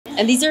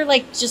And these are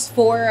like just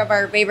 4 of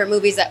our favorite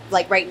movies that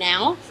like right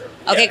now. Sure.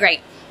 Okay, Yeah. great.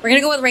 We're gonna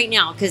go with right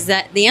now because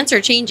the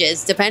answer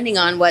changes depending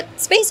on what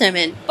space I'm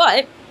in.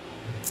 But,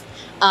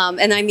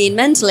 and I mean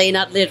mentally,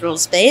 not literal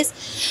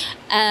space.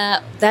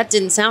 That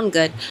didn't sound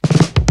good.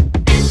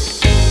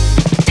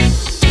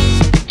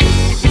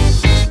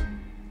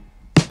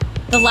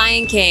 The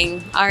Lion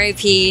King,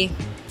 R.I.P.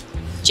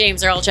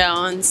 James Earl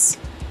Jones.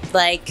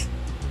 Like,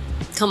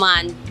 come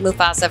on,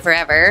 Mufasa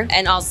forever.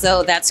 And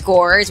also that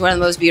score is one of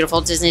the most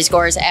beautiful Disney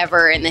scores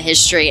ever in the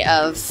history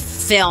of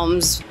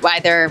films,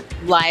 either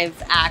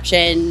live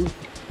action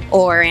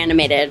or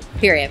animated,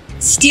 period.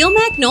 Steel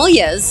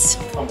Magnolias.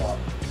 Come on.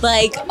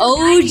 Like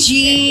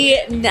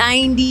OG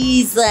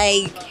 90s,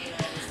 like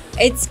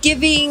it's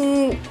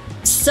giving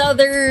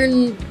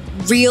Southern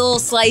real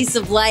slice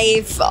of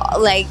life,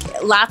 like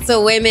lots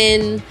of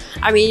women.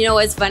 I mean, you know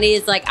what's funny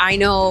is like I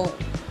know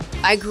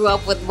I grew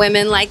up with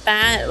women like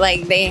that,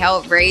 like they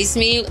helped raise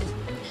me.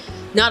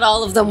 Not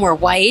all of them were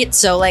white,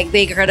 so like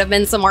they could have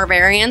been some more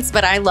variants,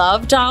 but I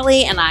love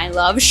Dolly and I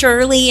love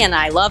Shirley and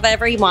I love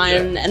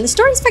everyone, and the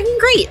story's fucking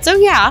great. So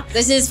yeah,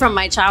 this is from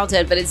my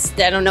childhood, but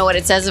I don't know what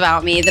it says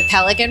about me. The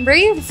Pelican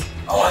Brief.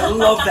 Oh, I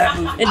love that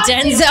movie.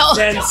 Denzel.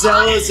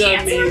 Denzel is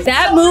amazing.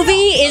 That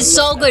movie is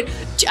so good.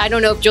 I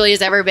don't know if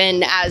Julia's ever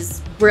been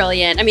as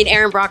brilliant. I mean,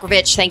 Aaron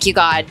Brockovich, thank you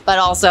God, but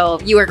also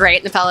you were great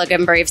in the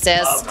Pelican Brief,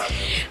 sis.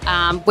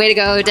 Way to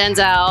go,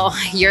 Denzel.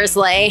 You're a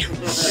slay.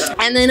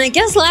 And then I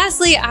guess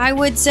lastly, I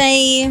would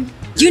say,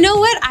 you know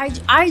what?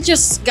 I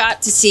just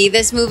got to see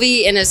this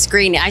movie in a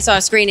screening. I saw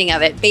a screening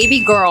of it.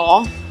 Baby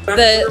Girl,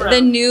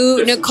 the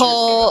new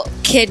Nicole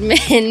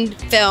Kidman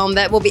film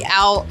that will be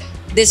out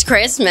this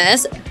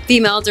Christmas,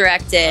 female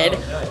directed.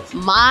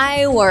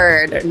 My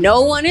word,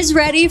 no one is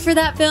ready for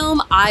that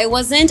film. I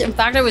wasn't. In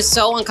fact, I was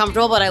so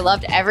uncomfortable, but I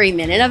loved every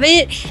minute of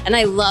it. And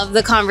I love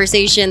the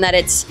conversation that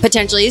it's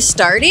potentially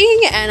starting.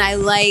 And I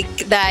like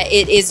that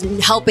it is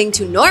helping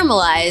to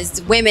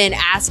normalize women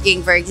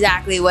asking for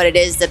exactly what it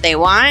is that they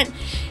want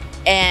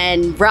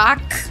and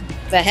rock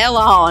the hell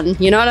on.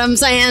 You know what I'm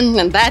saying?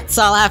 And that's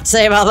all I have to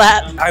say about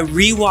that. I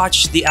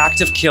rewatched The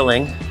Act of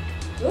Killing,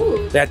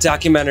 that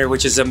documentary,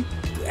 which is an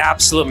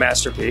absolute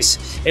masterpiece.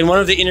 In one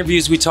of the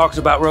interviews, we talked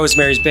about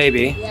Rosemary's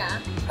Baby. Yeah.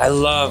 I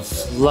love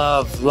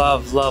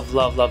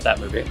that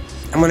movie.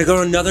 I'm gonna go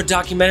to another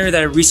documentary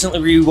that I recently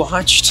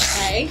rewatched,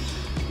 Okay.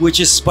 which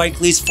is Spike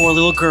Lee's 4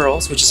 Little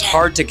Girls, which is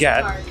hard to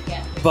get,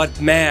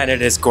 but man,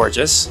 it is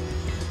gorgeous.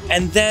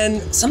 And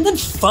then something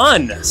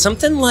fun,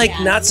 something like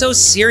not so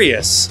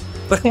serious,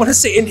 but I want to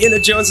say Indiana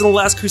Jones and the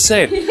Last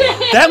Crusade.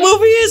 That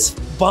movie is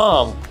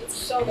bomb. It's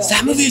so good.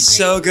 That movie is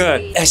so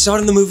good. I saw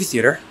it in the movie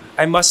theater.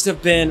 I must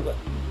have been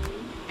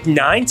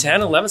 9,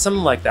 10, 11,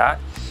 something like that.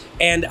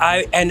 And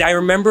I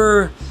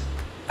remember,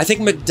 I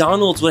think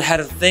McDonald's had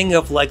a thing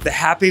of like the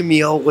Happy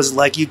Meal was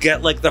like you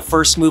get like the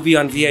first movie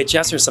on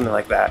VHS or something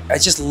like that. I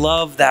just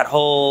love that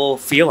whole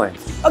feeling.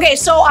 Okay,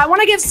 so I want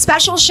to give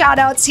special shout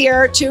outs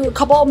here to a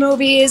couple of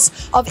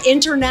movies of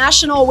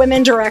international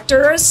women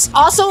directors.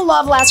 Also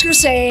love Last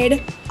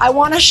Crusade. I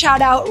want to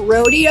shout out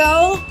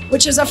Rodeo,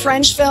 which is a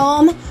French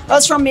film. That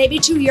was from maybe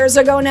 2 years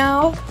ago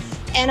now.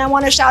 And I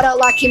want to shout out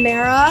La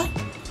Chimera,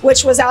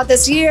 which was out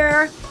this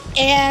year.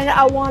 And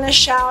I want to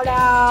shout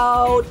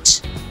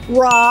out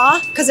Raw,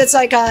 because it's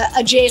like a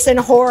adjacent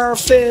horror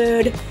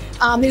food.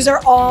 These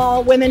are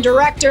all women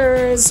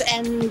directors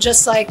and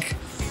just like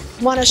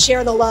want to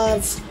share the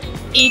love.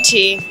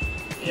 E.T.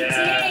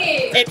 Yeah.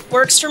 It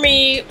works for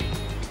me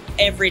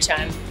every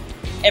time.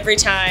 Every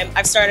time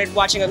I've started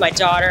watching with my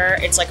daughter,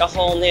 it's like a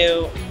whole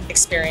new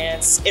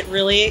experience. It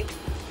really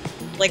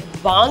like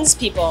bonds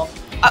people.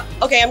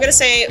 Okay, I'm gonna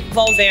say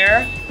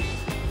Voltaire.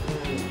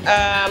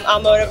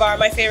 Almodovar,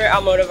 my favorite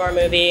Almodovar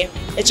movie.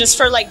 It's just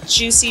for like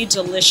juicy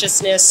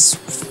deliciousness,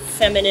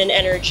 feminine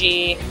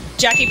energy.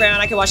 Jackie Brown,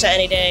 I can watch that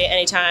any day,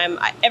 anytime.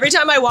 Every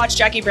time I watch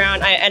Jackie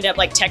Brown, I end up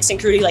like texting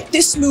Krudy like,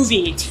 this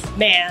movie,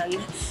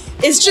 man,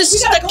 is just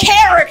the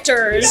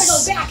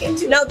characters. Go back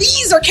into No,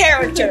 these are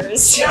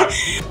characters.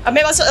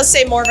 Maybe I'll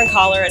say Morven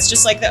Collar. It's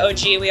just like the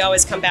OG. We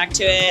always come back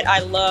to it. I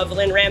love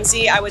Lynn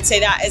Ramsey. I would say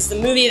that is the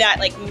movie that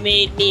like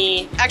made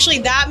me. Actually,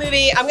 that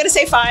movie. I'm gonna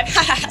say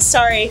 5.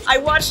 Sorry. I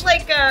watched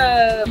like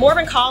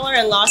Morven Collar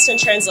and Lost in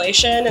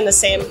Translation in the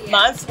same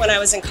month when I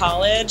was in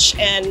college,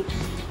 and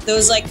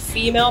those like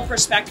female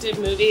perspective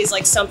movies,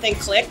 like something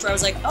clicked where I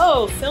was like,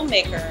 oh,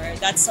 filmmaker.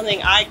 That's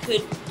something I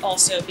could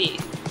also be.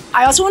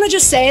 I also want to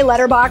just say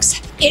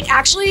Letterboxd, it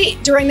actually,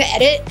 during the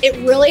edit, it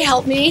really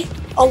helped me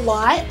a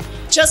lot.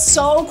 Just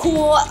so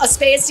cool, a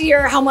space to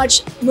hear how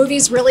much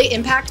movies really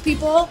impact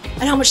people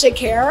and how much they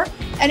care.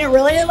 And it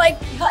really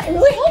helped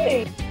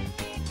me.